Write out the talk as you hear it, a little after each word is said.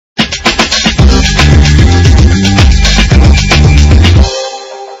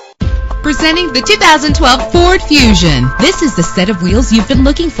Presenting the 2012 Ford Fusion. This is the set of wheels you've been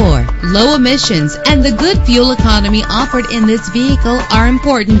looking for. Low emissions and the good fuel economy offered in this vehicle are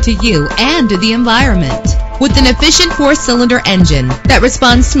important to you and to the environment. With an efficient 4-cylinder engine that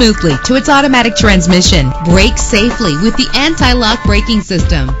responds smoothly to its automatic transmission, brakes safely with the anti-lock braking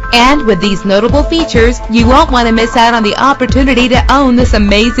system. And with these notable features, you won't want to miss out on the opportunity to own this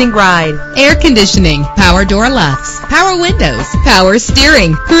amazing ride. Air conditioning, power door locks, power windows, power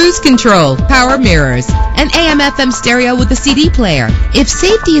steering, cruise control, power mirrors, an AM/FM stereo with a CD player. If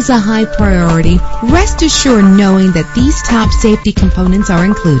safety is a high priority, rest assured knowing that these top safety components are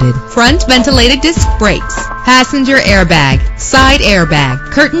included. Front ventilated disc brakes, passenger airbag, side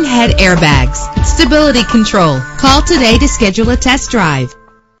airbag, curtain head airbags, stability control. Call today to schedule a test drive.